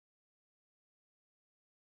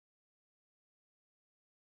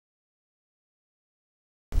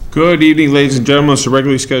Good evening, ladies and gentlemen. It's a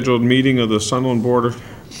regularly scheduled meeting of the Sunderland Board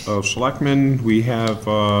of Selectmen. We have,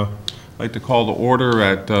 I'd like to call the order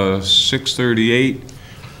at 6:38.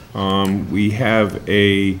 We have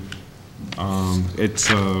it's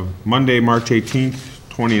Monday, March 18th,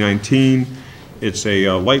 2019. It's a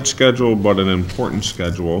light schedule, but an important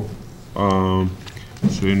schedule. So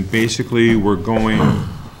basically, we've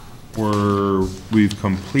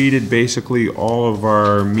completed basically all of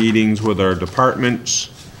our meetings with our departments.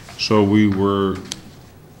 So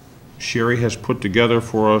Sherry has put together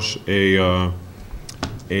for us a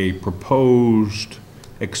proposed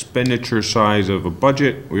expenditure size of a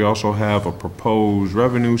budget. We also have a proposed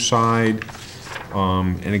revenue side.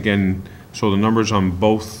 And again, so the numbers on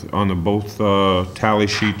both tally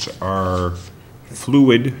sheets are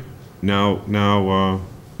fluid. Now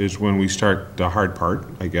is when we start the hard part,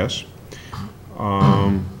 I guess.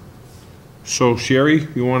 So Sherry,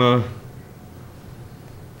 you want to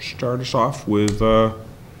start us off with the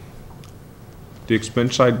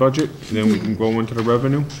expense side budget, and then we can go into the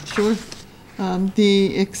revenue? Sure.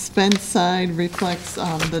 The expense side reflects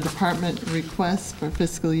the department requests for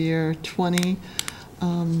fiscal year 20.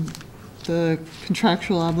 The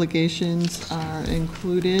contractual obligations are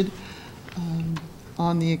included.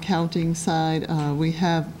 On the accounting side, we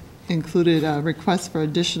have included a request for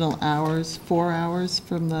additional hours, 4 hours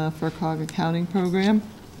from the FERCOG accounting program.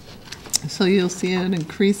 So you'll see an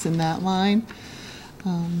increase in that line.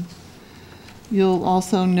 You'll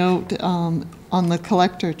also note on the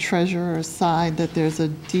collector treasurer side that there's a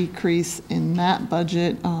decrease in that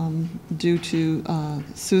budget due to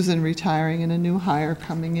Susan retiring and a new hire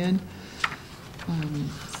coming in.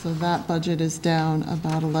 So that budget is down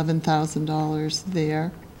about $11,000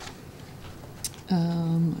 there.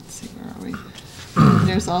 Let's see, where are we?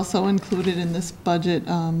 There's also included in this budget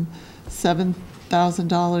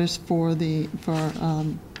 $7,000 for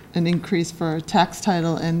an increase for tax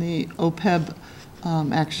title and the OPEB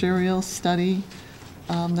actuarial study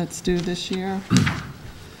that's due this year.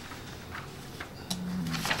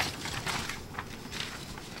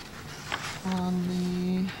 On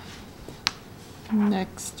the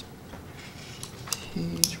next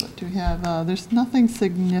page, what do we have? There's nothing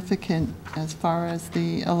significant as far as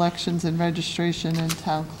the elections and registration and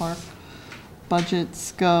town clerk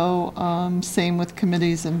budgets go. Same with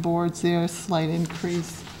committees and boards there, slight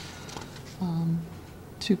increase,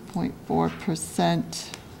 2.4%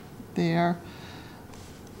 there.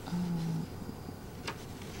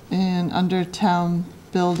 And under town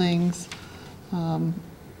buildings,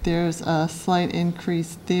 there's a slight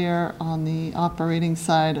increase there on the operating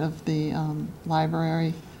side of the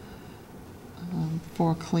library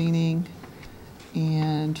for cleaning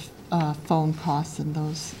and phone costs and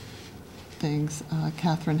those things.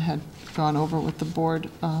 Catherine had gone over with the board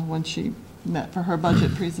when she met for her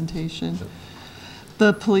budget presentation.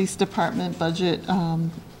 The police department budget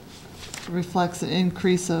reflects an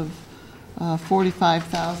increase of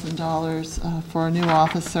 $45,000 for a new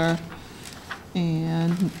officer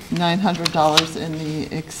and $900 in the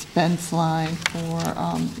expense line for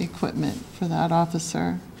equipment for that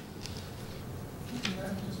officer.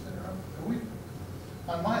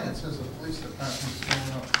 On mine, it says the police department's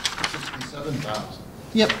going up 67,000.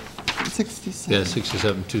 Yep, 67. Yeah,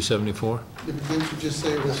 67,274. Didn't you just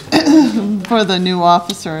say it was For the new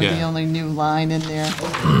officer, the Yeah. only new line in there.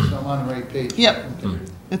 okay, so I'm on the right page. Yep, Okay.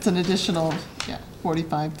 it's an additional,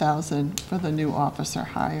 45,000 for the new officer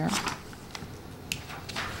hire.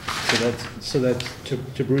 So that's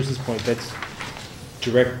to Bruce's point, that's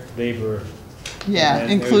direct labor. Yeah,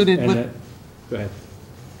 and included and with, that- Go ahead.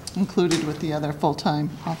 included with the other full-time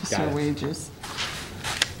officer Got it. wages.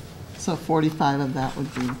 So 45 of that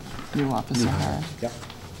would be new officer hire. Yep.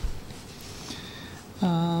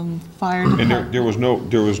 Fire And department. there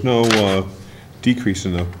was no decrease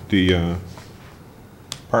in the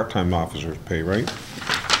part-time officer's pay, right?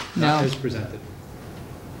 No, As presented.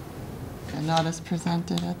 not as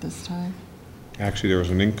presented at this time. Actually, there was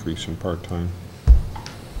an increase in part-time.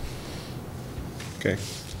 Okay.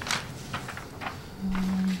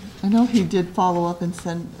 I know he did follow up and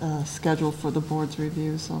send a schedule for the board's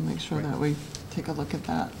review, so I'll make sure that we take a look at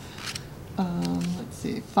that. Let's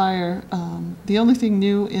see, fire, the only thing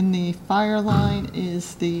new in the fire line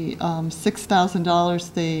is the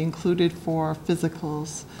 $6,000 they included for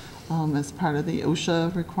physicals as part of the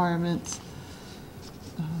OSHA requirements.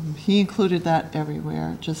 He included that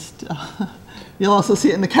everywhere, just, you'll also see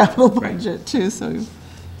it in the capital budget too, so.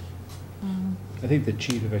 I think the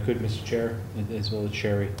chief, if I could, Mr. Chair, and as well as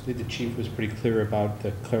Sherry, I think the chief was pretty clear about the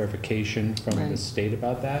clarification from the Right. state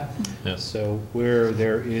about that. Yeah. So where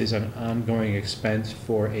there is an ongoing expense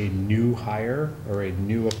for a new hire or a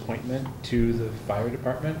new appointment to the fire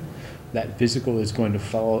department, that physical is going to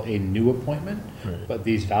follow a new appointment, Right. but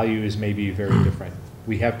these values may be very different.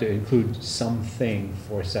 We have to include something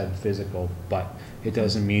for said physical, but it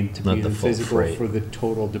doesn't mean to Not be the the full physical freight. for the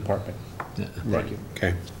total department. Yeah. Thank you.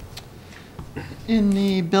 Okay. In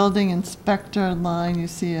the building inspector line, you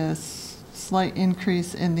see a slight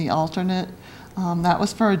increase in the alternate. That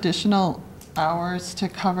was for additional hours to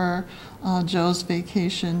cover Joe's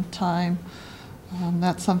vacation time.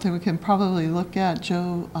 That's something we can probably look at.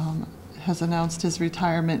 Joe has announced his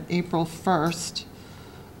retirement April 1st,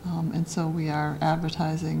 and so we are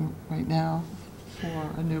advertising right now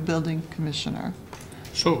for a new building commissioner.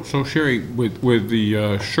 So Sherry, with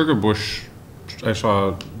the Sugar Bush, I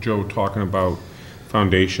saw Joe talking about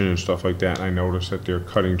foundation and stuff like that, and I noticed that they're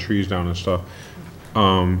cutting trees down and stuff.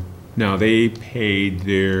 Now, they paid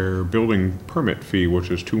their building permit fee, which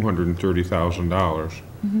is $230,000.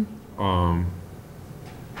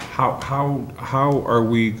 How are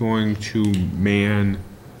we going to man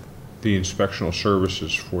the inspectional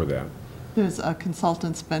services for that? There's a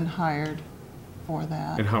consultant's been hired for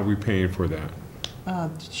that. And how are we paying for that?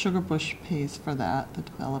 Sugar Bush pays for that, the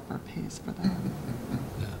developer pays for that.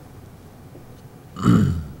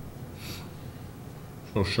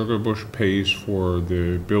 So Sugar Bush pays for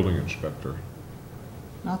the building inspector.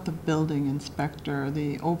 Not the building inspector,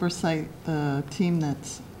 the oversight, the team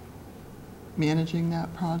that's managing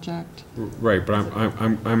that project. Right, but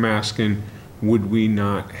I'm asking, would we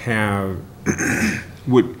not have,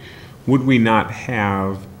 would we not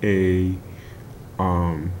have a,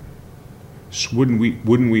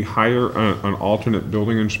 wouldn't we hire an alternate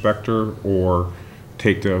building inspector, or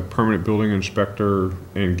take the permanent building inspector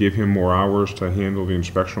and give him more hours to handle the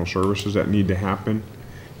inspectional services that need to happen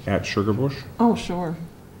at Sugar Bush? Oh, sure.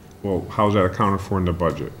 Well, how's that accounted for in the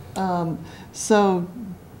budget? So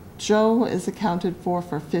Joe is accounted for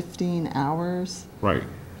 15 hours, Right,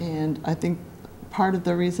 and I think part of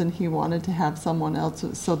the reason he wanted to have someone else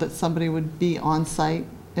was so that somebody would be on site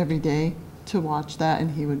every day to watch that,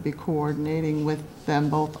 and he would be coordinating with them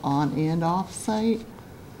both on and off site.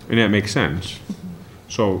 and that makes sense.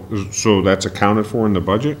 So that's accounted for in the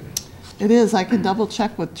budget? It is, I can double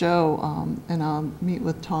check with Joe, and I'll meet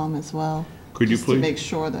with Tom as well. Could you just please? to make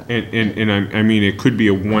sure that. And I mean, it could be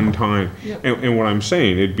a one-time, Yep. and what I'm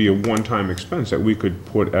saying, it'd be a one-time expense that we could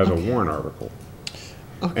put as a warrant article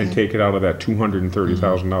and Okay. take it out of that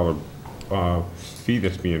 $230,000 fee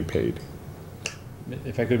that's being paid.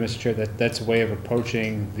 If I could, Mr. Chair, that's a way of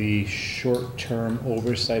approaching the short-term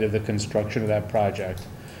oversight of the construction of that project.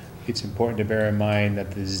 It's important to bear in mind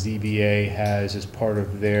that the ZBA has, as part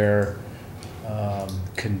of their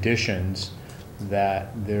conditions, that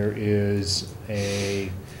there is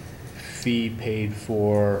a fee paid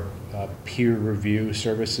for peer review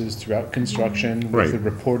services throughout construction, with Right. the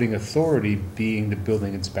reporting authority being the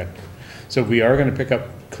building inspector. So we are gonna pick up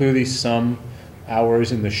clearly some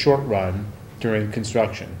hours in the short run during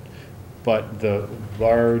construction, but the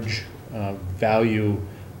large value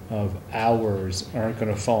of hours aren't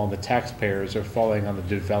gonna fall on the taxpayers, or falling on the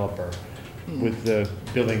developer, with the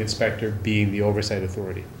building inspector being the oversight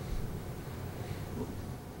authority.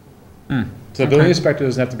 So the building Okay. inspector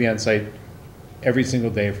doesn't have to be on site every single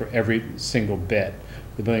day for every single bit.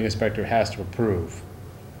 The building inspector has to approve.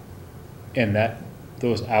 And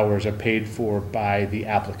those hours are paid for by the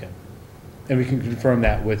applicant. And we can confirm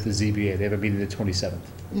that with the ZBA. They have a meeting the 27th.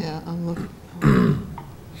 Yeah, I'm looking,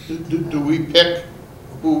 Do we pick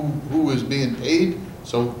who is being paid?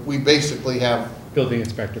 So we basically have. Building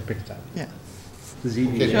inspector picks that. yeah. The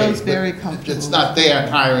ZBA. Joe's very comfortable. It's not they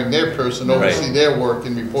aren't hiring their person, oversee Right. their work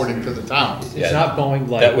and reporting to the town. It's not going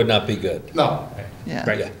like. That would not be good. No. Yeah.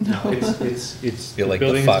 Right. Yeah. No, it's Feel the like the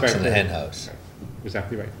building fox in inspector. the hen house.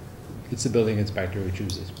 Exactly right. It's the building inspector who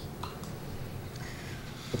chooses.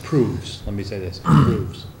 Approves, let me say this,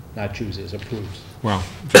 approves, not chooses, approves. Well,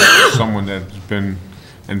 just someone that's been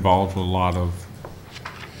involved with a lot of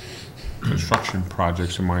construction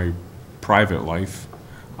projects in my private life,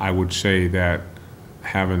 I would say that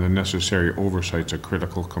having the necessary oversight's a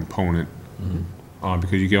critical component,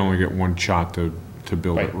 because you can only get one shot to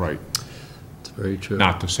build it Right. right. It's very true.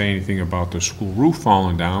 Not to say anything about the school roof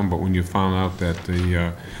falling down, but when you found out that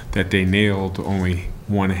that they nailed only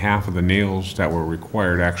one half of the nails that were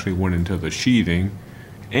required actually went into the sheathing,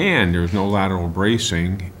 and there's no lateral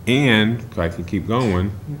bracing, and, I can keep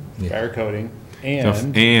going, Fire coating,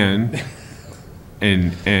 the-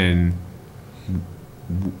 and, and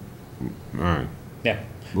all right. Yeah.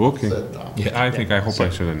 Okay. Said no. Yeah. I hope I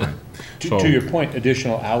said it right. To your point,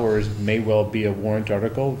 additional hours may well be a warrant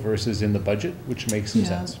article versus in the budget, which makes some Yeah.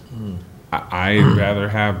 sense. I'd rather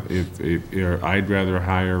have, I'd rather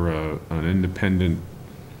hire an independent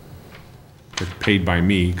that's paid by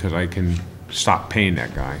me, because I can stop paying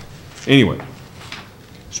that guy. Anyway,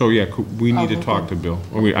 so yeah, we need to talk to Bill.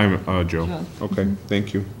 Oh, I'm, Joe. Joe. Okay,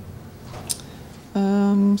 thank you.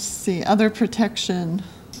 See, other protection,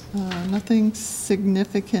 nothing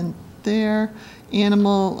significant there.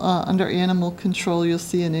 Under animal control, you'll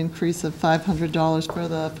see an increase of $500 for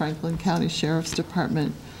the Franklin County Sheriff's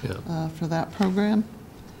Department Yeah. for that program.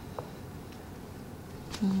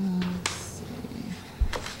 Let's see.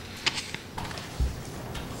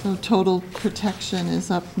 So total protection is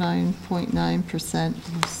up 9.9%,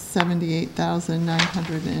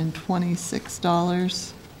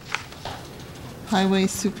 $78,926. Highway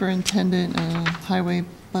superintendent, highway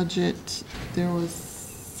budget, there was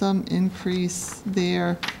some increase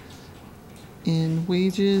there in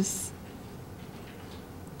wages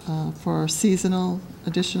for additional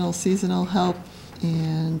seasonal help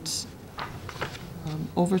and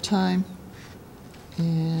overtime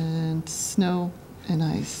and snow and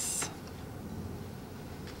ice.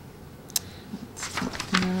 Let's get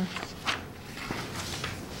there.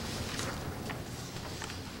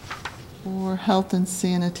 For health and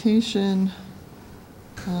sanitation,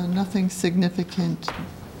 nothing significant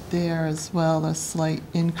there as well. A slight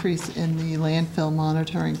increase in the landfill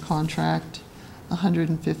monitoring contract,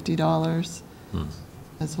 $150,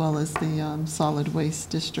 as well as the solid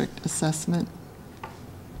waste district assessment.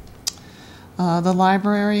 The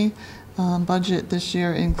library budget this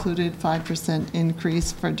year included 5%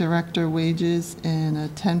 increase for director wages and a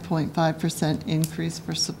 10.5% increase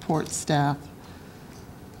for support staff,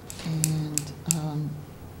 and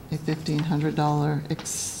a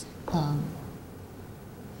 $1,500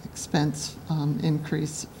 expense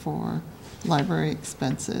increase for library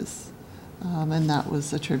expenses, and that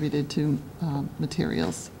was attributed to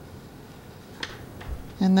materials.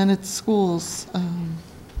 And then at schools,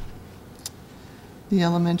 the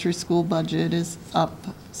elementary school budget is up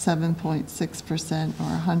 7.6%,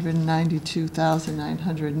 or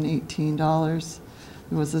 $192,918.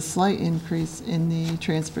 There was a slight increase in the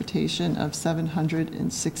transportation of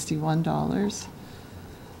 $761.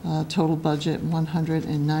 Total budget,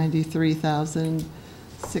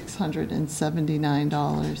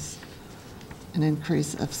 $193,679, an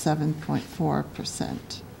increase of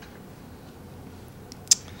 7.4%.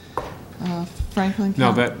 Franklin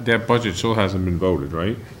Now, County. that budget still hasn't been voted,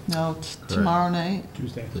 right? No, tomorrow night.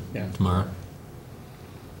 Tuesday, yeah. Tomorrow?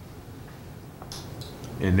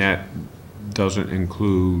 And that doesn't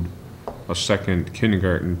include a second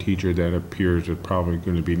kindergarten teacher that appears is probably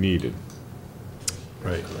going to be needed.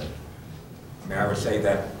 Right. I mean, I would say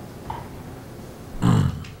that,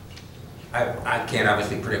 I can't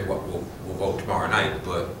obviously predict what we'll vote tomorrow night,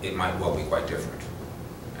 but it might well be quite different.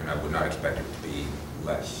 And I would not expect it to be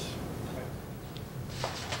less.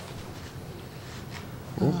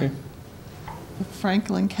 Okay. The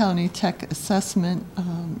Franklin County Tech Assessment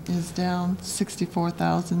is down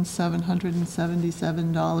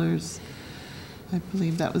 $64,777. I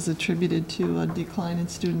believe that was attributed to a decline in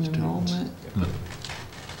student enrollment.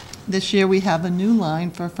 This year, we have a new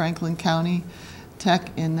line for Franklin County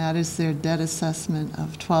Tech, and that is their debt assessment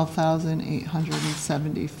of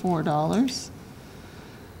 $12,874.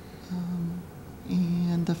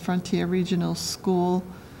 And the Frontier Regional School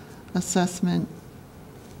assessment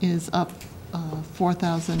is up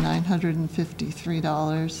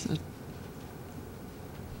 $4,953.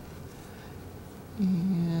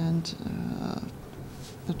 And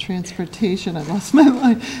the transportation, I lost my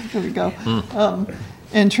line, there we go.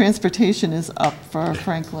 And transportation is up for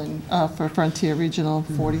Franklin, for Frontier Regional,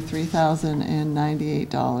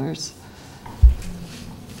 $43,098.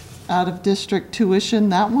 Out-of-district tuition,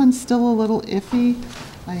 that one's still a little iffy.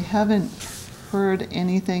 I haven't heard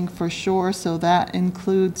anything for sure, so that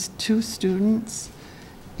includes 2 students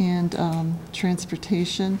and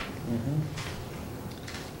transportation.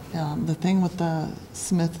 The thing with the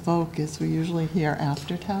Smith Folk is we usually hear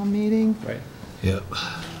after town meeting. Right. Yep.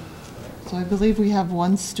 So I believe we have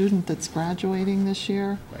 1 student that's graduating this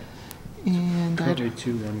year. Right. And Currently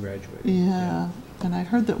 2 ungraduated. yeah, and I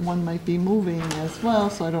heard that 1 might be moving as well,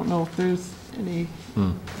 so I don't know if there's any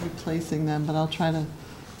replacing them, but I'll try to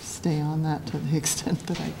stay on that to the extent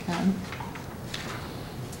that I can.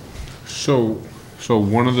 So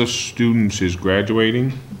one of the students is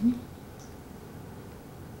graduating?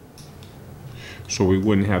 So we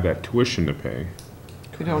wouldn't have that tuition to pay.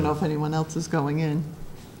 We don't know if anyone else is going in.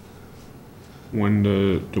 when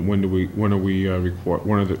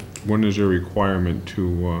is there a requirement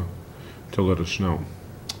to let us know?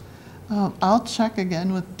 I'll check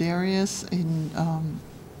again with Darius, and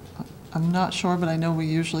I'm not sure, but I know we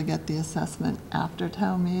usually get the assessment after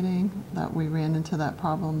town meeting, that we ran into that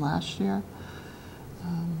problem last year.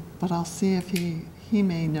 But I'll see if he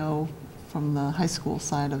may know from the high school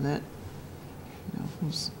side of it,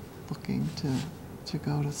 who's looking to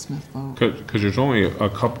go to Smith Vote. Because there's only a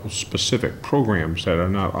couple specific programs that are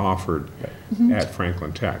not offered at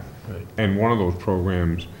Franklin Tech. Right. And one of those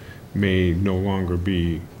programs may no longer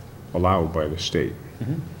be allowed by the state.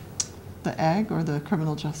 The ag or the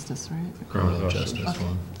criminal justice, right? The criminal justice Okay.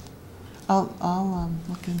 one. I'll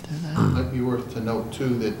look into that. Might be worth to note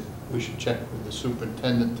too that we should check with the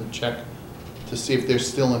superintendent to see if they're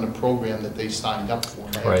still in a program that they signed up for.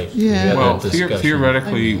 Right. Yeah. We had Well, that discussion.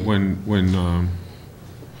 theoretically, when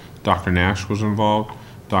Dr. Nash was involved,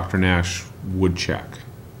 Dr. Nash would check.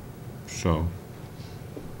 So, All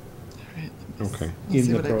right, let me okay. I'll see In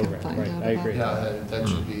the what I can program, find right, out I about agree. that. Yeah, that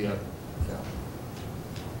should be a,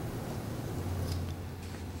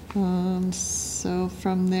 yeah. So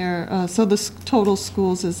from there, so the total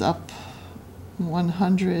schools is up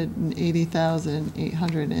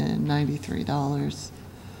 $180,893,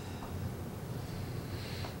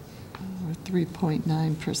 or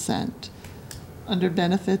 3.9%. Under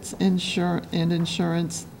benefits and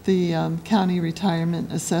insurance, the county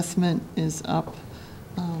retirement assessment is up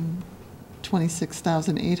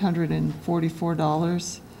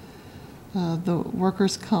 $26,844. The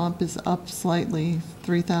workers' comp is up slightly,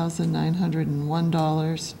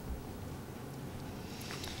 $3,901.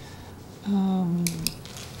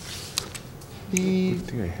 I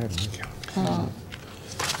think I had my calendar.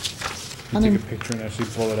 You take a picture and actually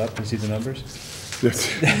pull it up and see the numbers?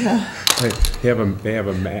 They have a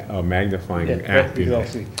magnifying Yeah, app, you you can know.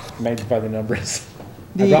 actually magnify the numbers.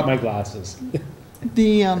 I The- brought my glasses.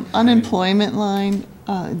 The unemployment line,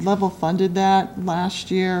 level funded that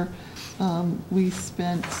last year. We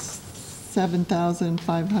spent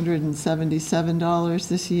 $7,577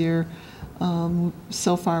 this year.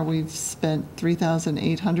 So far, we've spent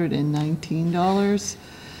 $3,819.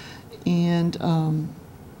 And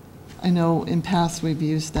I know in past, we've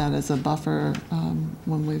used that as a buffer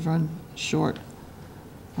when we've run short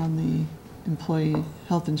on the employee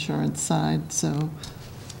health insurance side, so,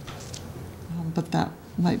 but that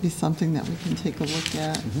might be something that we can take a look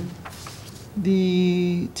at.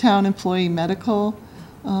 The town employee medical,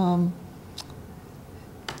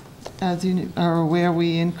 as you are aware,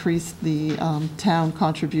 we increased the town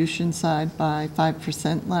contribution side by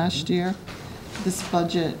 5% last year. This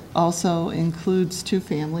budget also includes 2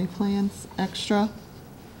 family plans extra.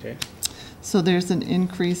 Okay. So there's an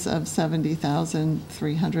increase of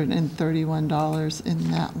 $70,331 in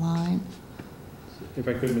that line. If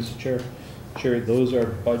I could, Mr. Chair, Sherry, those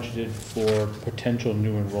are budgeted for potential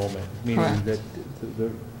new enrollment, meaning Correct. that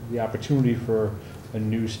the opportunity for a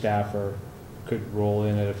new staffer could roll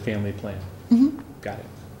in at a family plan. Got it.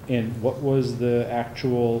 And what was the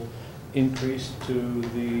actual increase to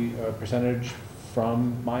the percentage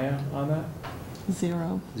from Maya on that?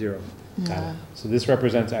 0. 0. Got Yeah. it. So this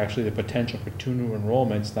represents actually the potential for 2 new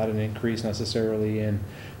enrollments, not an increase necessarily in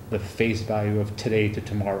the face value of today to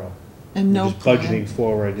tomorrow. And no You're just budgeting plan,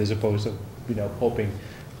 forward as opposed to, hoping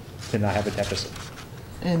to not have a deficit.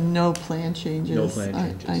 and no plan changes. No plan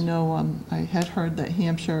changes. I know, I had heard that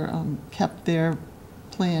Hampshire kept their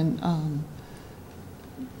plan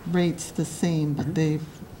rates the same, but they've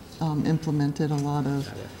implemented a lot of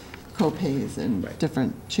Got it. co-pays and Right.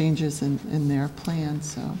 different changes in their plan,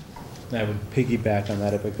 so. I would piggyback on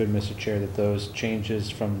that if I could, Mr. Chair, that those changes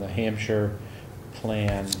from the Hampshire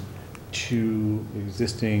plan to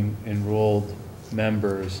existing enrolled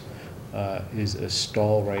members is a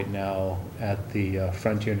stall right now at the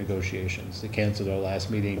Frontier negotiations. They canceled our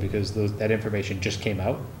last meeting because that information just came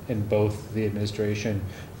out, and both the administration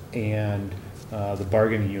and the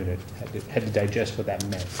bargaining unit had to digest what that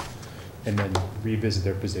meant and then revisit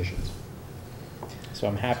their positions. So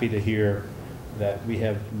I'm happy to hear that we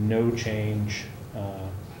have no change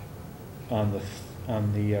on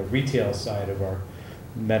the retail side of our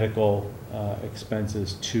medical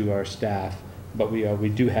expenses to our staff, but we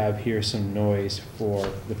do have here some noise for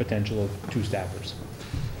the potential of 2 staffers.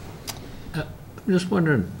 I'm just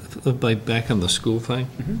wondering, like, back on the school thing,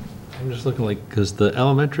 I'm just looking because the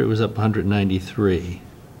elementary was up 193.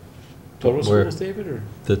 Total Where- schools, David, or?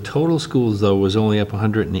 The total schools, though, was only up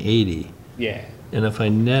 180. Yeah. And if I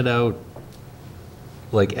net out,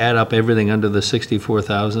 like, add up everything under the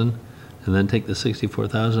 64,000, and then take the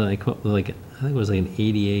 64,000, I come up with I think it was like an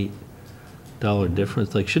 88 dollar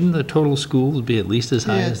difference, like, shouldn't the total schools be at least as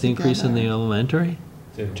high Yeah, as the increase in the together. elementary?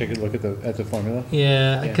 To take a look at the formula?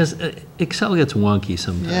 Yeah, Yeah. because Excel gets wonky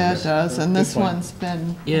sometimes. Yeah, it does, and Good this point. one's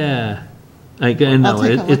been, Yeah. I I'll know,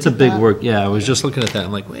 take a it's a look at big that. work, yeah, I was just looking at that,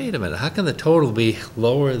 I'm like, wait a minute, how can the total be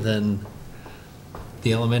lower than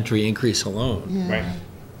the elementary increase alone? Right, yeah,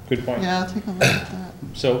 good point. yeah, I'll take a look at that.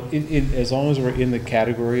 So as long as we're in the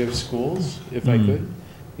category of schools, if I could,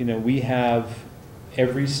 we have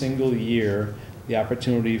every single year the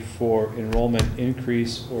opportunity for enrollment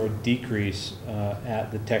increase or decrease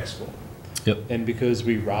at the tech school. Yep. And because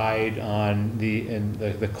we ride on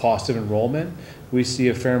the cost of enrollment, we see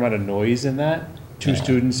a fair amount of noise in that. 2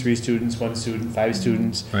 students, 3 students, 1 student, 5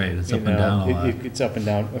 students. Right, it's you up and know, down a lot. It's up and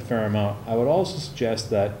down a fair amount. I would also suggest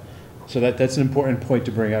that, that's an important point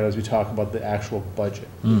to bring out as we talk about the actual budget.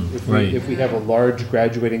 right. If we have a large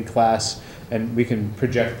graduating class, and we can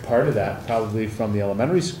project part of that probably from the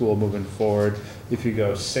elementary school moving forward, if you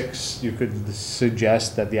go 6, you could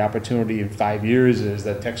suggest that the opportunity in 5 years is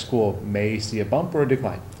that tech school may see a bump or a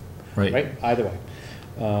decline. Right, either way.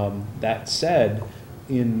 That said,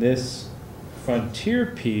 in this Frontier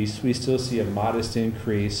piece, we still see a modest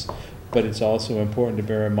increase, but it's also important to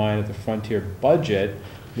bear in mind that the Frontier budget,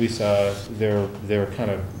 we saw their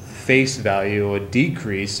kind of face value, a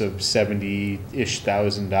decrease of $70-ish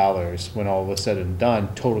thousand when all was said and done,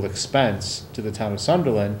 total expense to the town of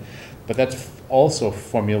Sunderland. But that's also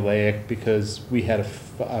formulaic because we had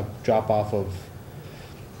a drop off of,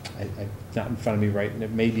 not in front of me right, and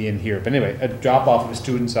it may be in here, but anyway, a drop off of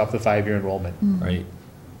students off the 5-year enrollment. Right.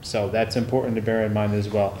 So that's important to bear in mind as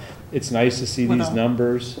well. It's nice to see What these else?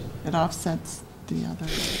 numbers. It offsets the other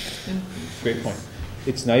increase. Great point.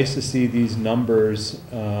 It's nice to see these numbers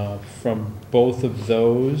from both of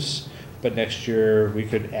those, but next year we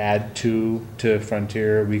could add 2 to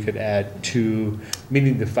Frontier, we could add 2,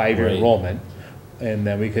 meaning the 5-year Right. enrollment, and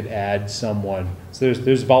then we could add someone. So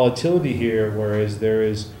there's volatility here, whereas there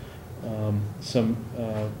is some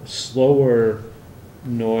slower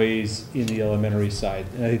noise in the elementary side,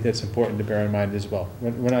 and I think that's important to bear in mind as well.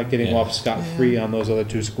 We're not getting Yeah. off scot-free on those other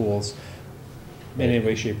 2 schools in any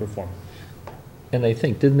way, shape, or form. And I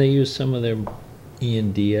think, didn't they use some of their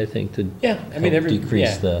E&D, I think, to Yeah, I mean, help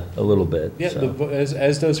decrease a little bit? Yeah, so.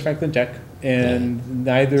 as does Franklin Tech, and It's always a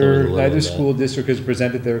neither little of that. school district has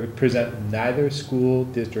neither school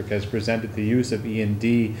district has presented the use of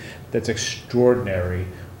E&D that's extraordinary.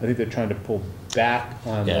 I think they're trying to pull back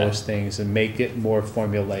on Yeah. those things and make it more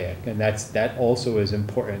formulaic, and that also is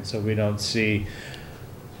important, so we don't see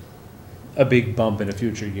a big bump in a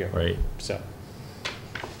future year. Right. So,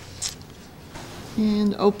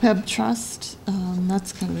 And OPEB trust,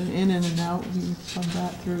 that's kind of an in and an out. We fund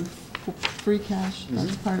that through free cash.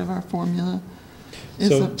 That's part of our formula. Is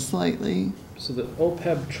So- up slightly. so the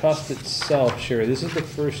OPEB trust itself, Sherry, this is the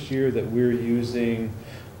first year that we're using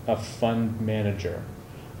a fund manager.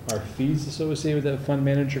 Are fees associated with that fund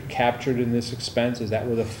manager captured in this expense? Is that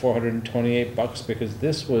where the $428? Because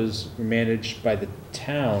this was managed by the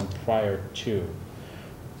town prior to,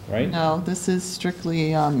 right? No, this is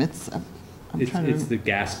strictly, I'm trying It's to, the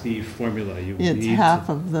Gatsby formula. it's half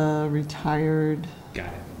of the retired Got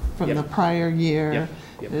it. from Yep. the prior year. Yep,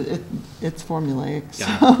 yep. It's formulaic,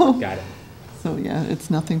 Got so, it. Got it. so yeah, it's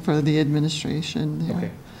nothing for the administration there. Okay,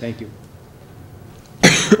 thank you.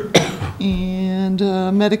 And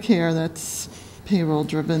Medicare, that's payroll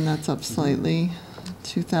driven, that's up slightly,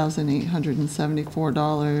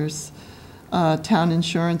 $2,874. Town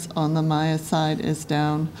insurance on the Maya side is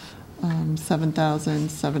down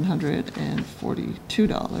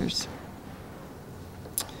 $7,742.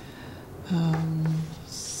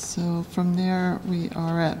 So from there, we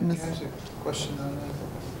are at, Can I ask a question on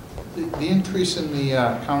that? The increase in the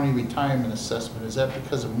county retirement assessment, is that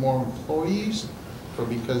because of more employees? Or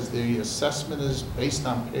because the assessment is based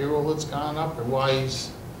on payroll that's gone up? Or why is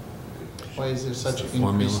there such an the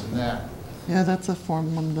formula. increase in that? yeah, that's one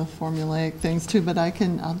of the formulaic things too, but I'll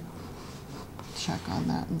check on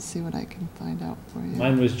that and see what I can find out for you.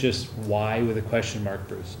 Mine was just why with a question mark,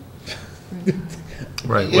 Bruce.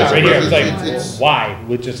 Right. Yeah, Right here, but it's it's- like, why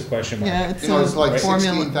with just a question mark? Yeah, it's You know, it's like a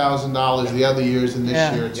formula, $16,000 the other years, and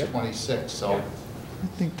Yeah. this year it's Yep. 26, so. I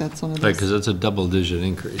think that's one of Right, because those, it's a double-digit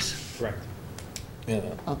increase. Correct. Yeah.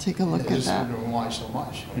 I'll take a look I at just that. wonder why so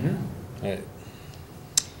much. Right.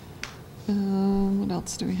 What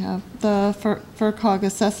else do we have? The FERCog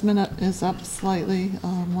assessment is up slightly,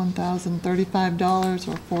 $1,035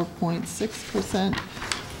 or 4.6%.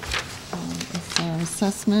 Is our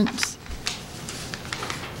assessment.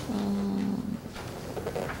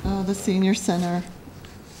 The senior center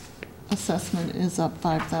assessment is up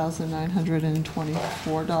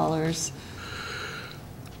 $5,924.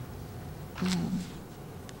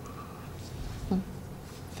 The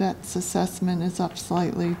vet's assessment is up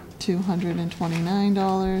slightly,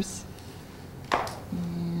 $229.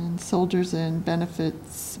 And soldiers and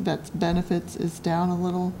benefits, vets benefits is down a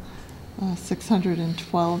little,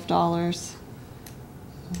 $612.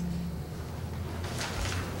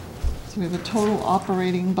 So we have a total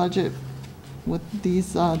operating budget with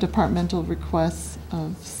these departmental requests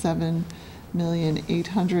of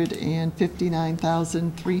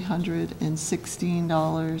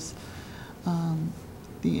 $7,859,316.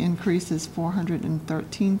 The increase is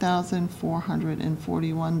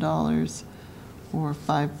 $413,441, or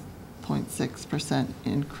 5.6%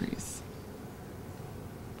 increase.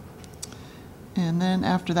 And then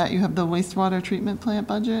after that, you have the wastewater treatment plant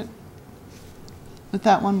budget. With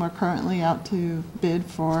that one, we're currently out to bid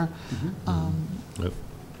for, Yep.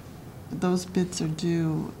 those bids are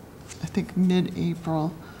due, I think,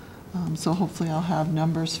 mid-April. So hopefully I'll have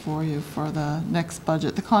numbers for you for the next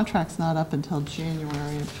budget. The contract's not up until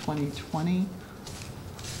January of 2020.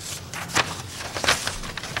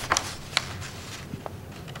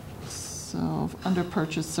 So under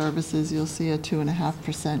purchase services, you'll see a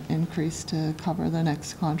 2.5% increase to cover the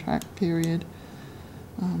next contract period.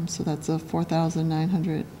 So that's a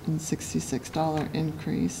 $4,966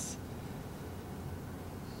 increase.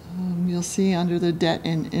 You'll see under the debt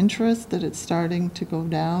and interest that it's starting to go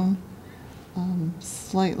down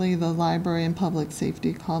slightly. The library and public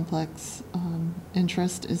safety complex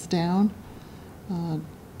interest is down,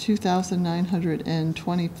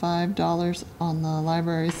 $2,925 on the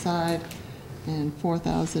library side and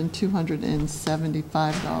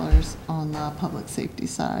 $4,275 on the public safety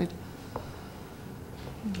side.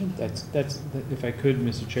 That's, if I could,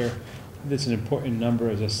 Mr. Chair, that's an important number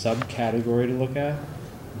as a subcategory to look at.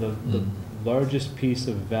 The largest piece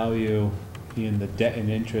of value in the debt and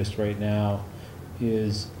interest right now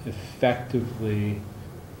is effectively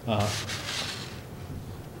the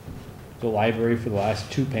library for the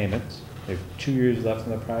last two payments. They have 2 years left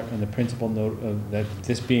on the principal note of that,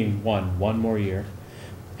 this being one more year.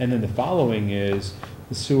 And then the following is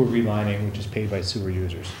the sewer relining, which is paid by sewer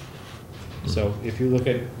users. So if you look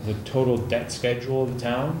at the total debt schedule of the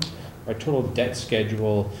town, our total debt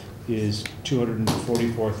schedule is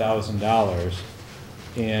 $244,000,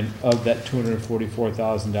 and of that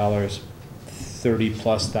 $244,000,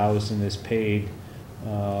 30+ thousand is paid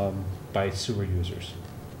by sewer users.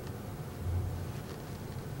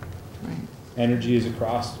 Right. Energy is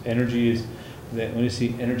that when you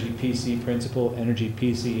see energy PC principal, energy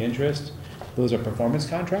PC interest, those are performance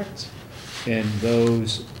contracts, and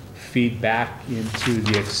those feed back into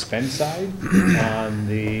the expense side on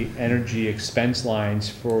the energy expense lines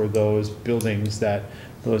for those buildings that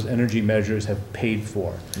those energy measures have paid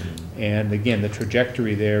for. And again, the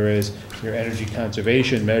trajectory there is your energy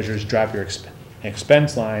conservation measures drop your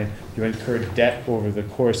expense line, you incur debt over the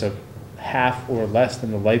course of half or less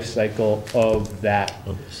than the life cycle of that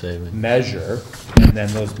measure, and then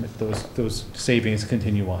those savings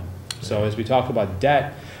continue on. So as we talk about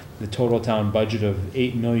debt, the total town budget of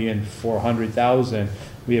 $8,400,000,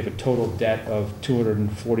 we have a total debt of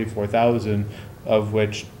 $244,000, of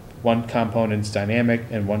which one component's dynamic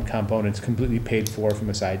and one component's completely paid for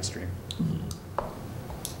from a side stream.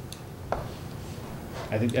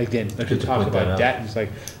 I think, again, to talk about debt, it's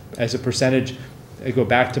like, as a percentage, I go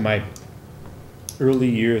back to my early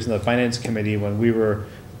years in the finance committee when we were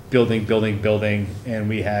building, and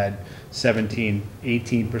we had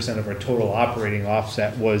 17–18% of our total operating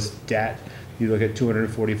offset was debt. You look at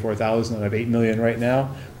 244,000 out of 8 million right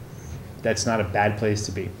now, that's not a bad place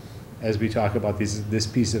to be as we talk about this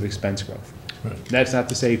piece of expense growth. Right. That's not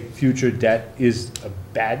to say future debt is a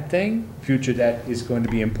bad thing. Future debt is going to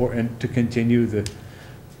be important to continue the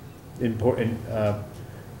important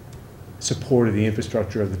support of the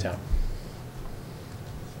infrastructure of the town.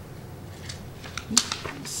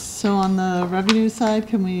 So on the revenue side,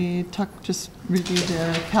 can we just review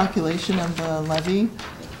the calculation of the levy?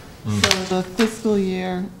 So the fiscal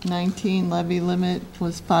year 19 levy limit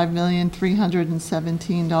was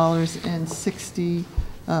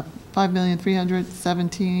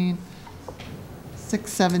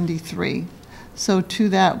 $5,317,673. So to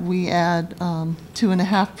that, we add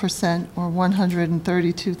 2.5%, or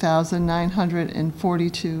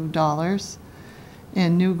 $132,942.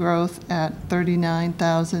 And new growth at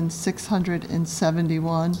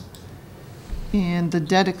 $39,671. And the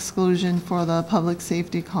debt exclusion for the public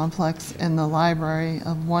safety complex and the library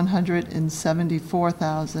of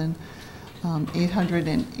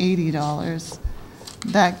 $174,880.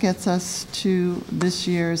 That gets us to this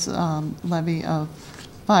year's levy of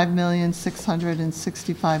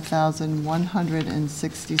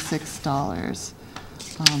 $5,665,166.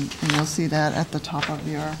 And you'll see that at the top of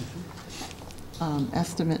your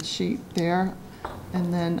estimate sheet there.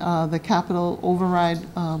 And then the capital override,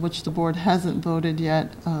 which the board hasn't voted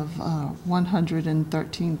yet, of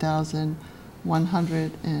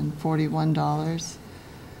 $113,141.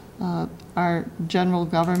 Our general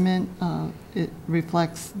government, it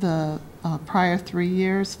reflects the prior 3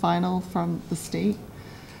 years final from the state,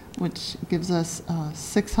 which gives us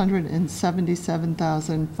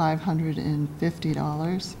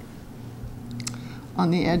 $677,550. On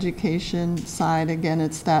the education side, again,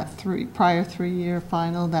 it's that prior 3-year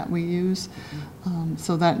final that we use.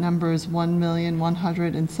 So that number is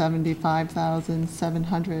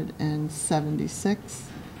 $1,175,776.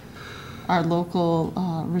 Our local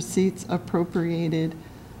receipts appropriated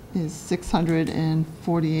is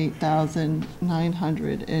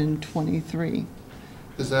 $648,923.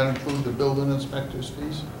 Does that include the building inspector's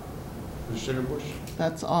fees for Sugar Bush?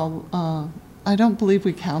 That's all, I don't believe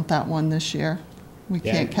we count that one this year. We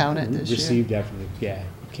can't count it this year. Received after the, yeah,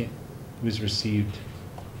 you can't, it was received,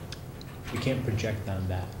 we can't project on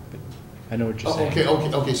that, but I know what you're saying. Okay,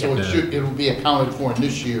 so it'll be accounted for in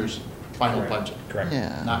this year's final Correct. budget, Correct.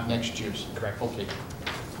 Yeah. not next year's? Correct. Okay.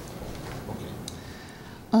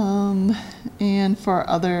 And for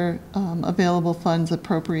other available funds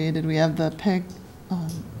appropriated, we have the PEG,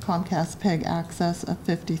 Comcast PEG access of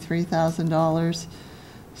 $53,000,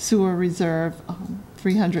 sewer reserve,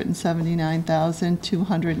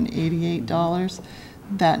 $379,288.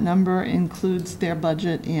 That number includes their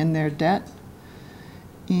budget and their debt.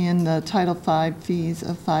 And the Title V fees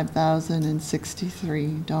of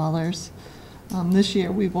 $5,063. This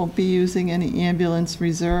year, we won't be using any ambulance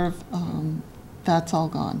reserve. That's all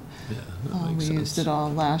gone. Yeah, that makes We used sense. it all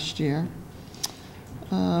last year.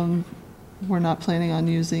 We're not planning on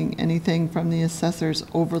using anything from the assessor's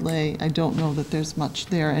overlay. I don't know that there's much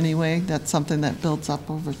there anyway. That's something that builds up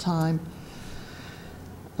over time.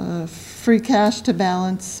 Free cash to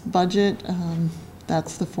balance budget,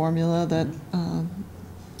 that's the formula that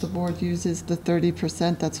the board uses, the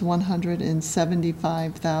 30%, that's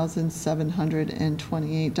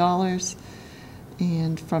 $175,728.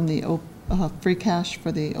 And from the free cash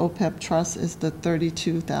for the OPEB trust is the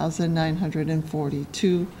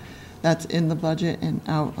 $32,942. That's in the budget and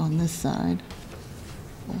out on this side.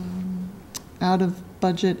 Out of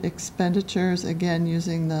budget expenditures, again,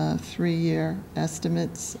 using the 3-year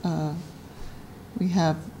estimates, we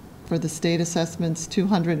have for the state assessments,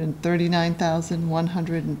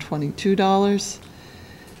 $239,122.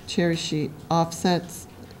 Cherry sheet offsets,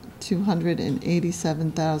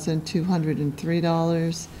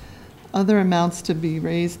 $287,203. Other amounts to be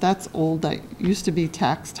raised, that's old, that used to be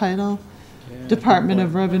tax title. Yeah, Department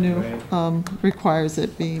of Revenue right. requires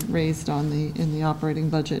it be raised in the operating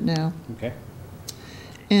budget now. Okay.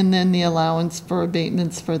 And then the allowance for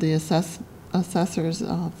abatements for the assessors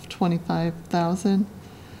of $25,000.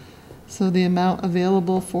 So the amount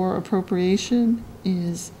available for appropriation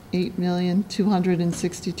is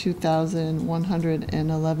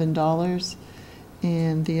 $8,262,111.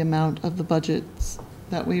 And the amount of the budgets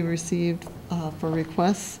that we received for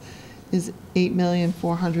requests is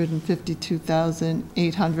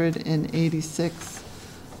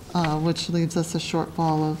 $8,452,886, which leaves us a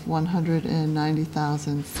shortfall of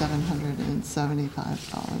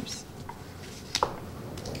 $190,775.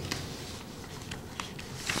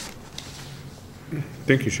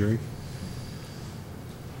 Thank you, Sherry.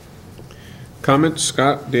 Comments,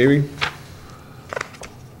 Scott, Davey?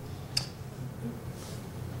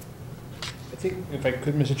 I think if I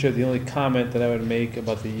could, Mr. Chair, the only comment that I would make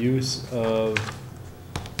about the use of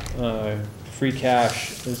free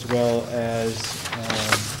cash as well as,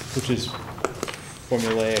 which is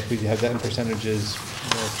formulaic, we have that in percentages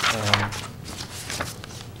with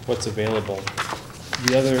what's available.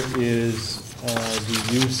 The other is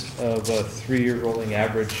the use of a 3-year rolling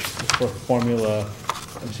average for formula,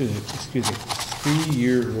 excuse me,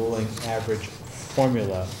 3-year rolling average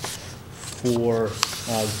formula for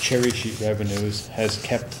cherry sheet revenues has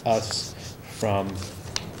kept us from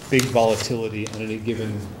big volatility on any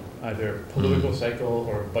given either political cycle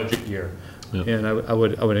or budget year. Yep. And I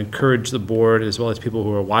would encourage the board, as well as people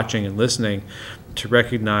who are watching and listening, to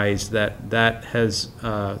recognize that that has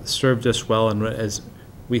served us well, and as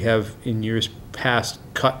we have in years past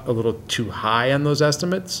cut a little too high on those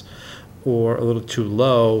estimates or a little too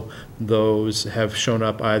low, those have shown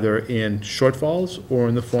up either in shortfalls or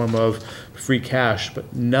in the form of free cash,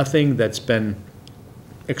 but nothing that's been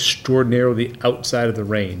extraordinarily outside of the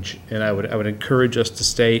range. And I would encourage us to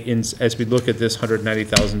stay in, as we look at this $190,000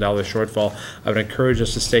 shortfall, I would encourage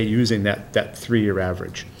us to stay using that 3-year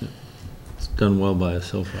average. It's done well by us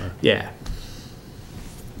so far. Yeah.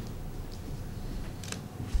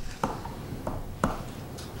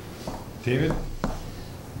 David?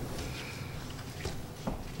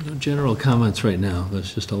 No general comments right now.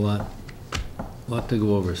 There's just a lot to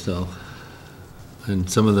go over still. And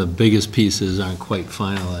some of the biggest pieces aren't quite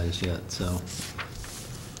finalized yet, so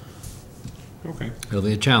Okay. it'll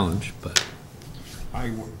be a challenge, but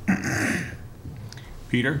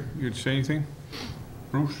Peter, you'd say anything?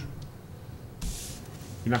 Bruce?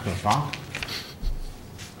 You're not gonna talk?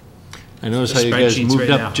 I noticed The how you guys spreadsheets moved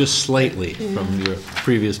right up now. just slightly from your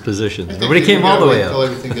previous I positions. think Nobody we came all gotta the way wait till up.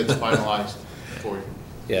 everything gets finalized for you.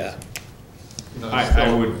 Yeah, You know, I it's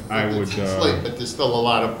still- would, It's late, but there's still a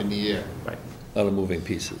lot up in the air. a lot of moving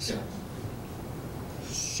pieces. Yeah.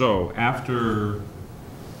 So after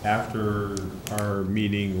our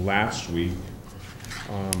meeting last week,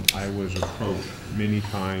 I was approached many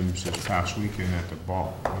times this past weekend at the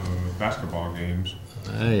basketball games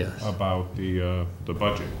Yes. about the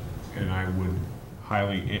budget. And I would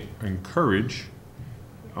highly encourage,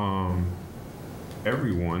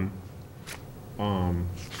 everyone,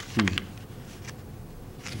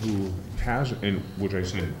 who has, and which I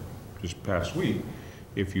said this past week,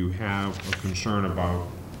 if you have a concern about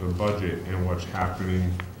the budget and what's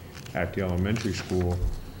happening at the elementary school,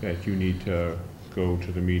 that you need to go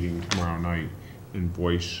to the meeting tomorrow night and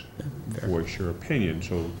voice your opinion,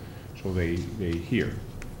 so they hear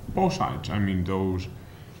both sides. I mean, those,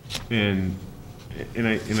 and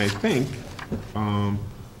I think,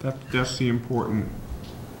 that's the important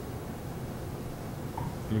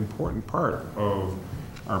part of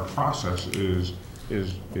our process is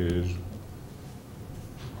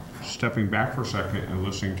stepping back for a second and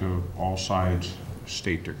listening to all sides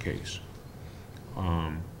state their case.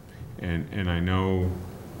 And I know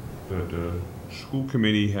that the school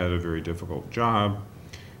committee had a very difficult job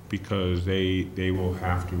because they will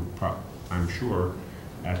have to, I'm sure,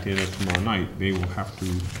 at the end of tomorrow night, they will have to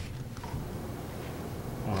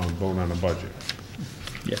vote on a budget.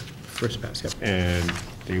 Yeah, first pass, yep. And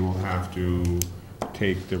they will have to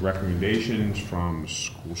take the recommendations from the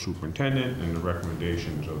school superintendent and the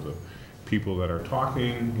recommendations of the people that are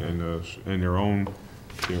talking and their own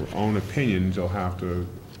opinions. They'll have to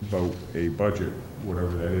vote a budget,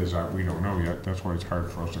 whatever that is. We don't know yet. That's why it's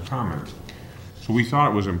hard for us to comment. So we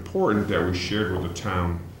thought it was important that we shared with the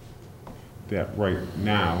town that right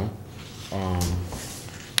now,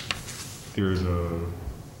 there's a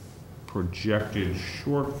projected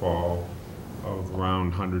shortfall of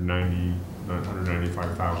around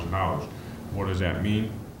 $195,000. What does that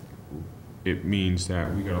mean? It means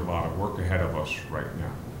that we got a lot of work ahead of us right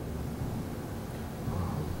now.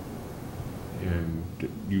 And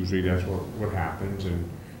usually that's what happens, and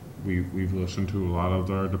we've listened to a lot of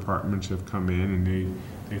our departments have come in and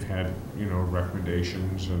they've had,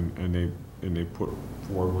 recommendations and they put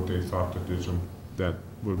forward what they thought that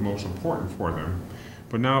was most important for them.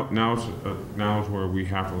 But now is where we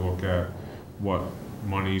have to look at what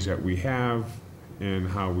monies that we have and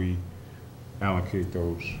how we allocate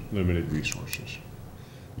those limited resources.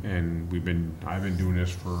 And I've been doing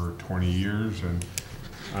this for 20 years, and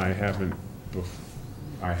I haven't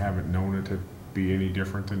known it to be any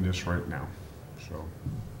different than this right now. So,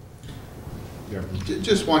 yeah.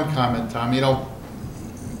 Just one comment, Tom.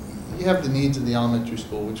 You have the needs of the elementary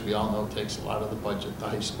school, which we all know takes a lot of the budget. The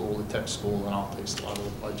high school, the tech school, and all takes a lot of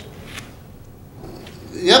the budget.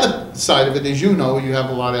 The other side of it is, you have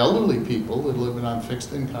a lot of elderly people that are living on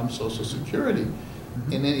fixed income, Social Security,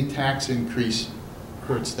 and any tax increase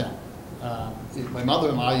hurts them. My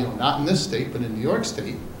mother-in-law, not in this state, but in New York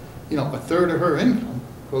State, a third of her income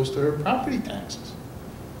goes to her property taxes.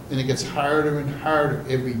 And it gets harder and harder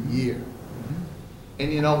every year.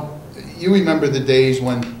 And you remember the days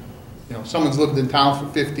when, someone's lived in town for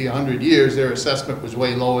 50, 100 years, their assessment was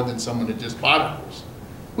way lower than someone that just bought a house.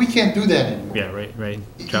 We can't do that anymore. Yeah, right.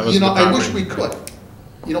 I wish we could,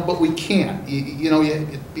 but we can't,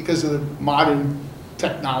 because of the modern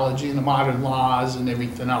technology and the modern laws and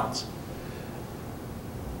everything else.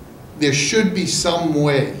 There should be some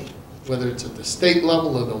way, whether it's at the state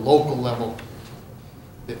level or the local level,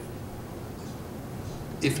 that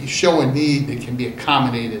if you show a need that can be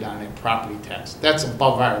accommodated on a property tax. That's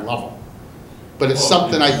above our level. But it's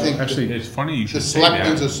something I think Actually, it's funny you the should say that.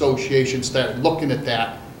 Selectmen's Association started looking at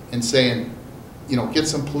that and saying, get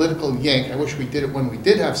some political yank. I wish we did it when we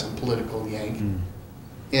did have some political yank.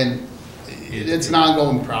 And it's an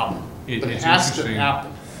ongoing problem. But it has to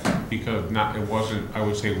happen. because it wasn't, I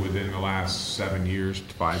would say within the last 7 years,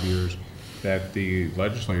 5 years, that the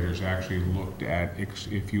legislators actually looked at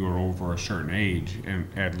if you were over a certain age and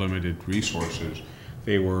had limited resources,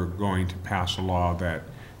 they were going to pass a law that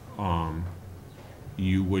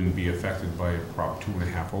you wouldn't be affected by a Prop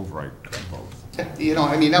 2.5 override vote. You know,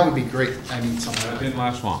 I mean, that would be great. I mean, something. That didn't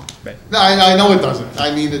last long. No, I know it doesn't.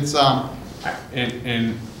 I mean, it's,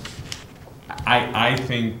 And I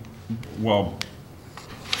think, well,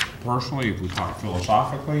 personally, if we talk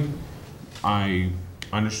philosophically, I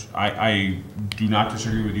do not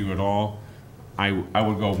disagree with you at all. I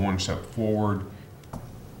would go one step forward,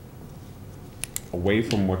 away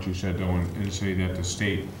from what you said though, and say that the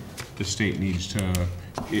state needs to,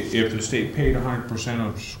 if the state paid 100%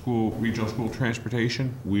 of regional school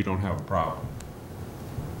transportation, we don't have a problem.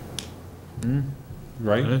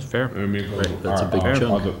 Right? That's fair. I mean, That's a big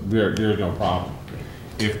chunk. there's no problem.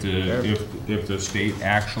 If the state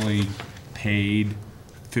actually paid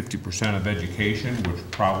 50% of education, which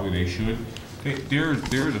probably they should,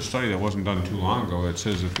 there's a study that wasn't done too long ago that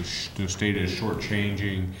says that the state is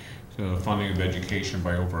shortchanging the funding of education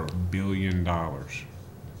by over $1 billion.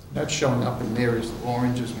 that's showing up in there as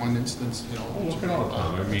Orange is one instance, you know. Look at all the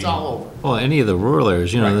time. I mean, It's all over. Well, any of the rural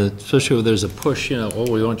areas, you know, Right. especially where there's a push, you know, oh,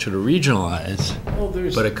 we want you to regionalize, Well,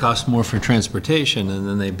 there's, but it costs more for transportation, and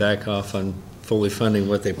then they back off on fully funding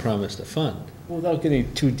what they promised to fund. without getting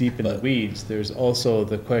too deep in the But- weeds, there's also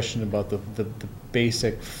the question about the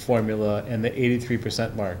basic formula and the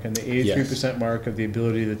 83% mark. And the 83% mark of the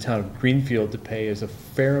ability of the town of Greenfield to pay is a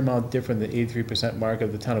fair amount different than the 83% mark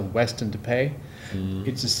of the town of Weston to pay.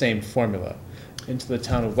 It's the same formula. Into the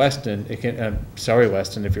town of Weston, it can, I'm sorry,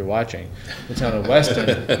 Weston, if you're watching, the town of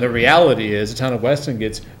Weston, the reality is the town of Weston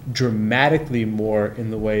gets dramatically more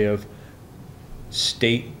in the way of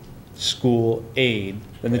state school aid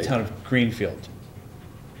than the town of Greenfield.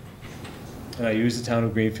 And I use the town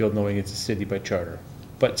of Greenfield knowing it's a city by charter.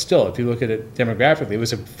 But still, if you look at it demographically, it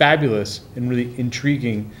was a fabulous and really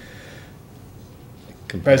intriguing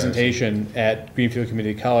presentation at Greenfield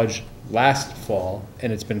Community College last fall,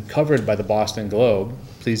 and it's been covered by the Boston Globe.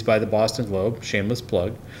 Please buy the Boston Globe, shameless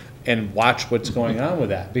plug, and watch what's going on with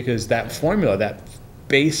that, because that formula, that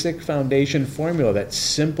basic foundation formula, that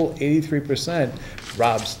simple 83%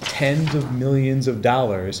 robs tens of millions of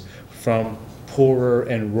dollars from poorer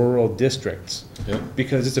and rural districts,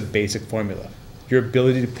 because it's a basic formula. Your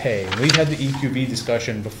ability to pay, and we've had the EQB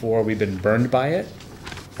discussion before, we've been burned by it,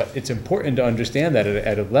 but it's important to understand that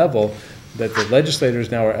at a level that the legislators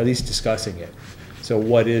now are at least discussing it. So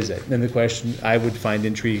what is it? And the question I would find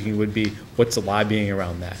intriguing would be, what's the lobbying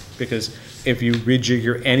around that? Because if you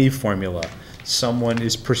rejigger any formula, someone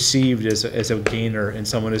is perceived as a gainer and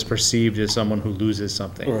someone is perceived as someone who loses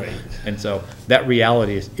something. Right. And so that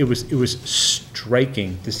reality is, it was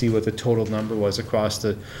striking to see what the total number was across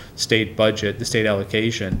the state budget, the state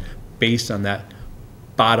allocation, based on that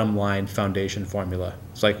bottom line foundation formula.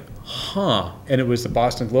 It's like, huh. And it was the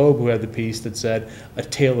Boston Globe who had the piece that said, a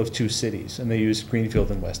tale of two cities, and they used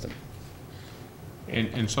Greenfield and Weston.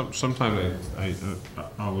 And sometimes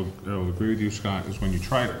I'll agree with you, Scott, is when you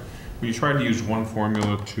try to use one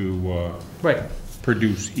formula to Right.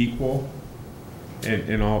 produce equal,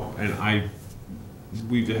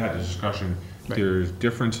 we've had this discussion. Right. There's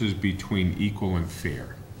differences between equal and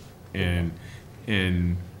fair, and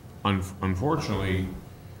unfortunately,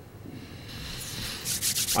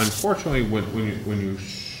 when you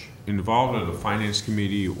involved in a finance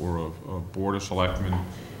committee or a board of selectmen,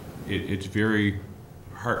 it's very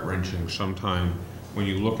heart-wrenching sometimes when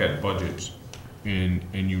you look at budgets and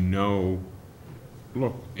you know,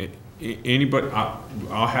 look, anybody,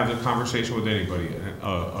 I'll have the conversation with anybody.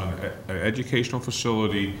 An educational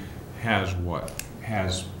facility has what?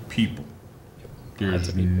 Has people.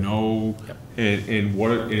 There's no, and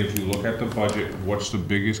if you look at the budget, what's the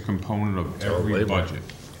biggest component of every labor. budget?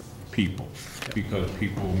 People, because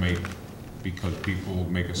people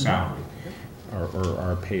make a salary, or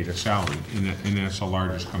are paid a salary, and that's the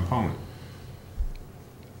largest component.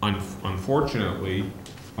 Unfortunately,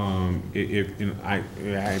 I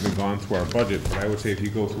haven't gone through our budget, but I would say if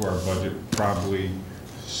you go through our budget, probably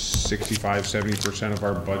 65–70% of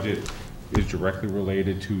our budget is directly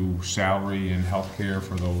related to salary and health care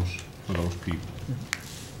for those people.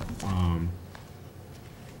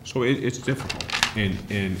 So it's difficult,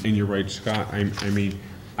 and you're right, Scott.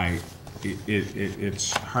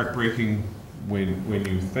 It's heartbreaking when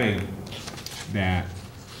you think that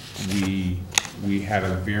we had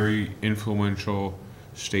a very influential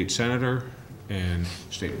state senator and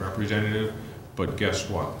state representative, but guess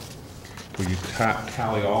what? When you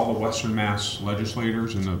tally all the Western Mass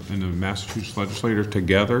legislators and the Massachusetts legislators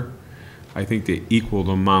together, I think they equal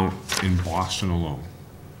the amount in Boston alone.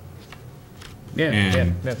 Yeah,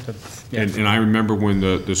 And- And I remember when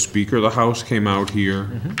the Speaker of the House came out here,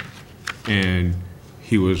 and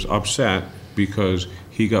he was upset because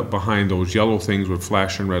he got behind those yellow things with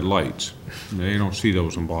flashing red lights. They don't see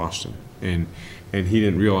those in Boston. And he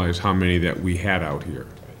didn't realize how many that we had out here.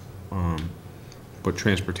 But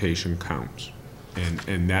transportation counts.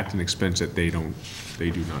 And that's an expense that they do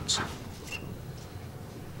not see.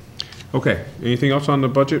 Okay, anything else on the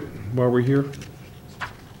budget while we're here?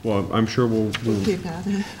 Well, I'm sure we'll Keep at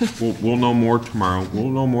it. we'll know more tomorrow. We'll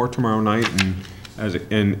know more tomorrow night, and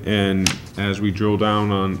as we drill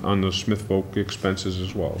down on the Smith Folk expenses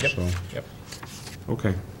as well, so. Yep.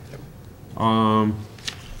 Okay.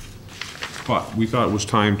 But we thought it was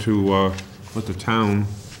time to let the town,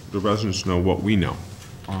 the residents know what we know.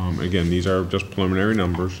 Again, these are just preliminary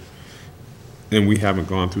numbers, and we haven't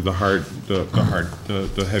gone through the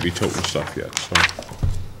heavy total stuff yet, so.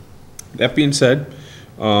 That being said,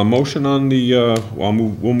 motion on the, we'll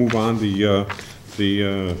move on, the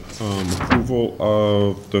approval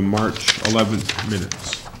of the March 11th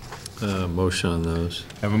minutes. Motion on those.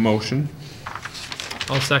 Have a motion,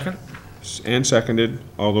 I'll second. and seconded.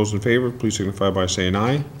 All those in favor, please signify by saying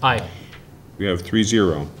aye. Aye. We have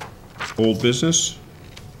 3-0. Old business,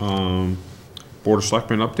 Board of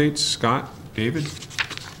Selectmen updates, Scott, David?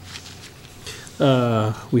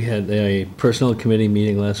 We had a personnel committee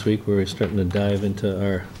meeting last week where we're starting to dive into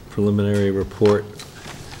our preliminary report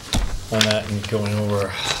on that and going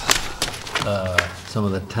over some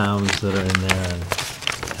of the towns that are in there and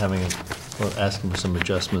having, or asking for some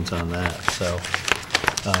adjustments on that, so.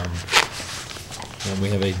 And we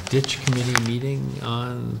have a ditch committee meeting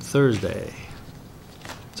on Thursday.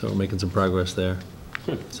 So we're making some progress there.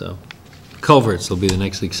 Good. So culverts will be the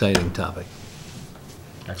next exciting topic.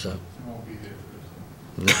 Excellent.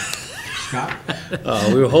 So,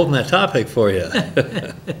 we were holding that topic for you.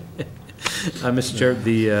 Mr. Chair,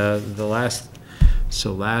 the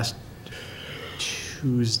last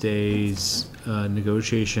Tuesday's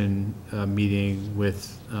negotiation meeting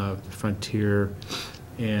with Frontier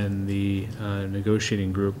and the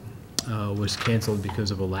negotiating group was canceled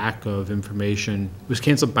because of a lack of information. It was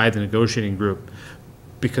canceled by the negotiating group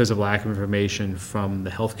because of lack of information from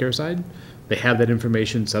the healthcare side. They had that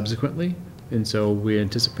information subsequently, and so we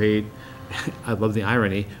anticipate, I love the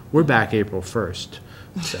irony, we're back April 1st.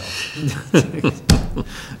 So,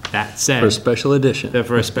 that said. For a special edition.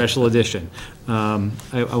 For a special edition. I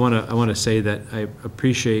want to say that I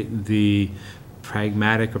appreciate the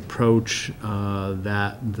pragmatic approach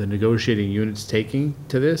that the negotiating unit's taking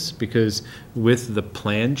to this, because with the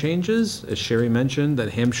plan changes, as Sherry mentioned, that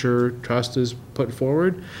Hampshire Trust has put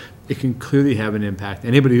forward, it can clearly have an impact.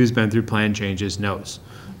 Anybody who's been through plan changes knows.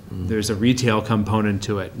 There's a retail component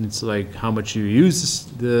to it, and it's like how much you use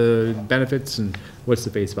the benefits and what's the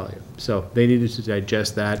face value. So they needed to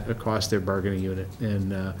digest that across their bargaining unit,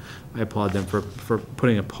 and I applaud them for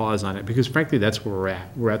putting a pause on it, because frankly, that's where we're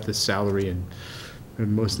at. We're at the salary, and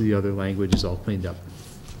most of the other language is all cleaned up.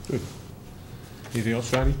 Good. Anything else,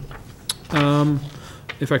 Scotty?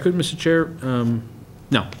 If I could, Mr. Chair,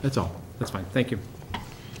 no, that's all. That's fine. Thank you.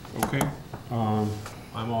 Okay. I'm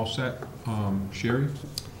all set. Sherry?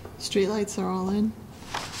 Streetlights are all in.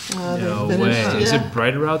 No They've way. finished, Is yeah. it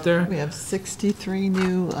brighter out there? We have 63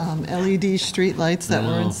 new LED streetlights that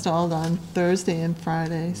were Wow. installed on Thursday and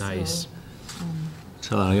Friday. so, Nice.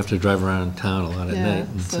 So I have to drive around town a lot at Yeah, night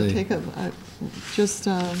and so see. take just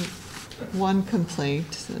one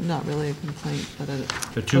complaint, not really a complaint, but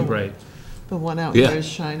They're too bright. the one out Yeah. here is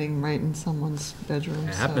shining right in someone's bedroom.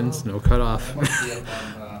 It so- happens. No cutoff. That must be up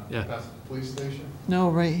on, Yeah. past the police station? No,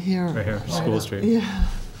 right here. Right here, School up- Street. Yeah,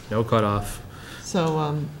 No cutoff.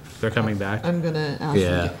 so They're coming back. I'm gonna ask them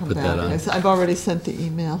Yeah, to come put back. that on. I've already sent the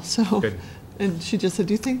email, so. Good. And she just said,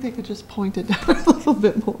 do you think they could just point it down a little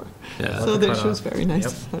bit more? Yeah. So Let the there, she was cutoff. very nice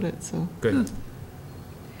Yep. about it, so. Good.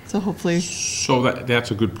 So hopefully, So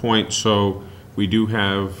that's a good point. So we do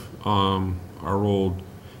have our old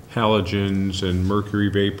halogens and mercury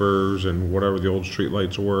vapors and whatever the old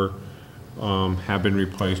streetlights were have been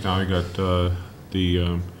replaced. Now you got so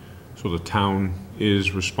the town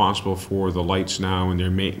is responsible for the lights now and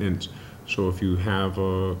their maintenance. So if you have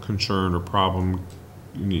a concern or problem,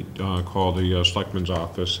 you need call the selectman's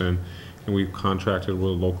office, and we've contracted with a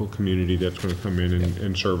local community that's going to come in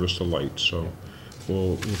and service the lights. So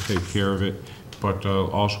we'll take care of it. But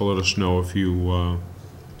also let us know if you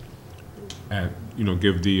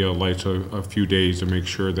give the lights a few days to make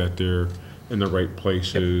sure that they're in the right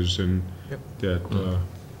places and that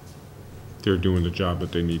they're doing the job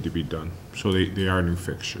that they need to be done. So they are new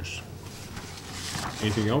fixtures.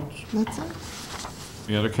 Anything else? That's it.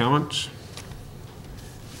 Any other comments?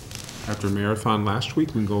 After marathon last week,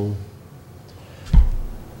 we can go,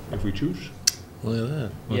 if we choose. Look at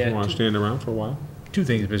that. Unless Yeah, you want to stand around for a while. Two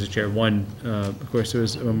things, Mr. Chair. One, of course, there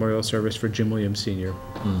was a memorial service for Jim Williams Sr.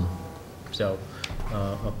 So,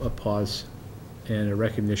 a pause and a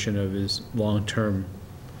recognition of his long-term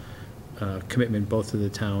commitment both to the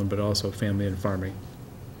town, but also family and farming.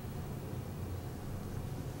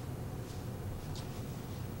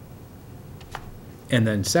 And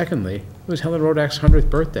then secondly, it was Helen Rodak's 100th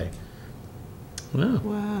birthday. Wow.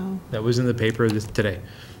 Wow. That was in the paper today.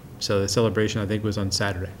 So the celebration, I think, was on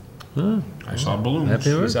Saturday. Oh, I saw balloons.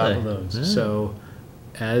 happy We saw birthday. balloons. Yeah. So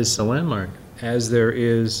It's a landmark. as there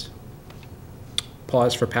is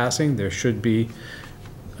pause for passing, there should be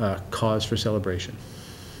cause for celebration.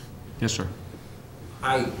 Yes, sir.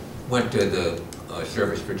 I went to the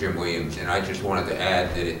service for Jim Williams, and I just wanted to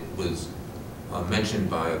add that it was mentioned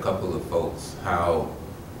by a couple of folks how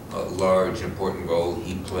large, important role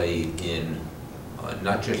he played in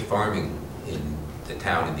not just farming in the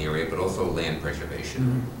town in the area, but also land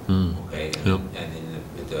preservation. Okay, and, Yep. and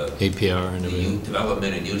in the APR and the everything.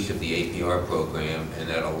 development and use of the APR program, and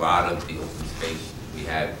that a lot of the open space we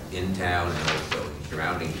have in town and also in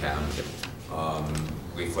surrounding towns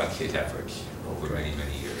reflects his efforts over many,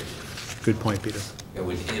 many years. Good point, Peter. It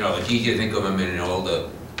was, you know, it's easy to think of him in all the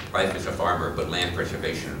life as a farmer, but land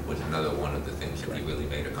preservation was another one of the things that he really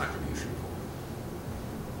made a contribution for.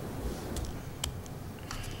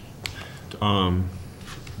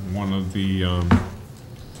 One of the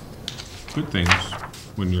good things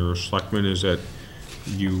when you're a selectman is that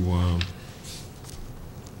you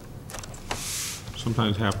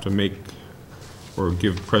sometimes have to make or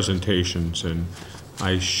give presentations, and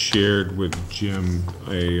I shared with Jim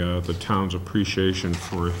the town's appreciation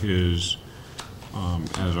for his,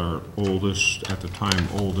 as our oldest, at the time,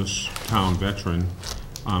 oldest town veteran.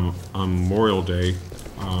 On Memorial Day,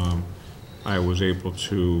 I was able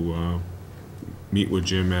to meet with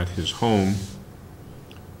Jim at his home,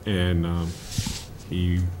 and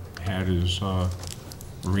he had his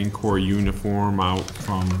Marine Corps uniform out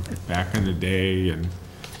from back in the day, and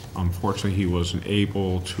unfortunately he wasn't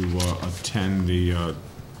able to attend the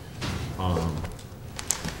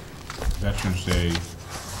Veterans Day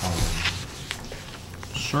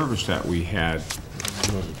service that we had.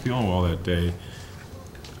 He wasn't feeling well that day,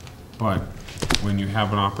 but when you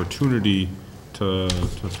have an opportunity to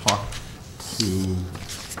talk to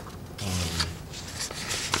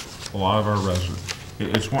a lot of our residents.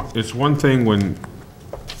 It's one thing when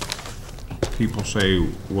people say,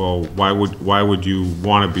 well, why would you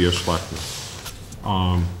want to be a selectman?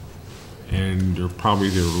 And there are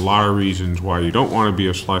a lot of reasons why you don't want to be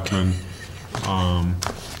a selectman.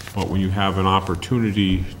 But when you have an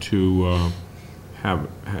opportunity to have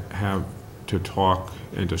to talk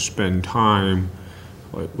and to spend time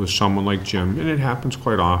with someone like Jim, and it happens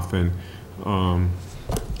quite often,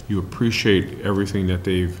 you appreciate everything that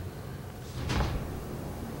they've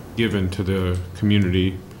given to the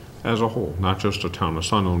community as a whole, not just the town of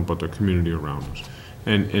Sunderland, but the community around us.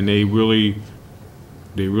 And they really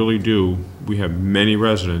do. We have many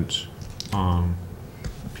residents,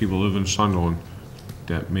 people live in Sunderland,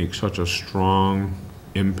 that make such a strong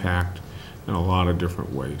impact in a lot of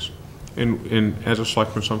different ways. And as a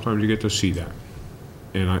selectman, sometimes you get to see that.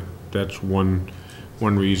 And that's one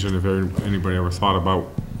reason, if anybody ever thought about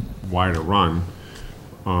why to run,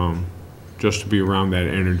 just to be around that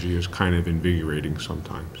energy is kind of invigorating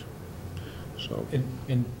sometimes. So.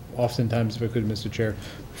 And oftentimes, if I could, Mr. Chair,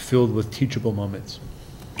 filled with teachable moments.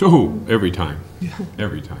 Oh, every time,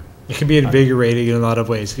 every time. It can be invigorating in a lot of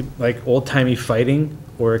ways, like old-timey fighting,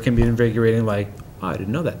 or it can be invigorating like, oh, I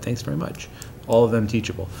didn't know that, thanks very much. All of them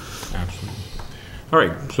teachable. Absolutely. All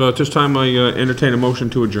right, so at this time, I entertain a motion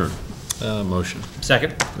to adjourn. Motion.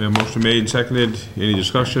 Second? We have a motion made and seconded. Any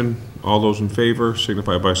discussion? All those in favor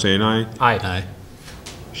signify by saying aye. Aye. Aye.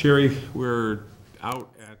 Sherry, we're out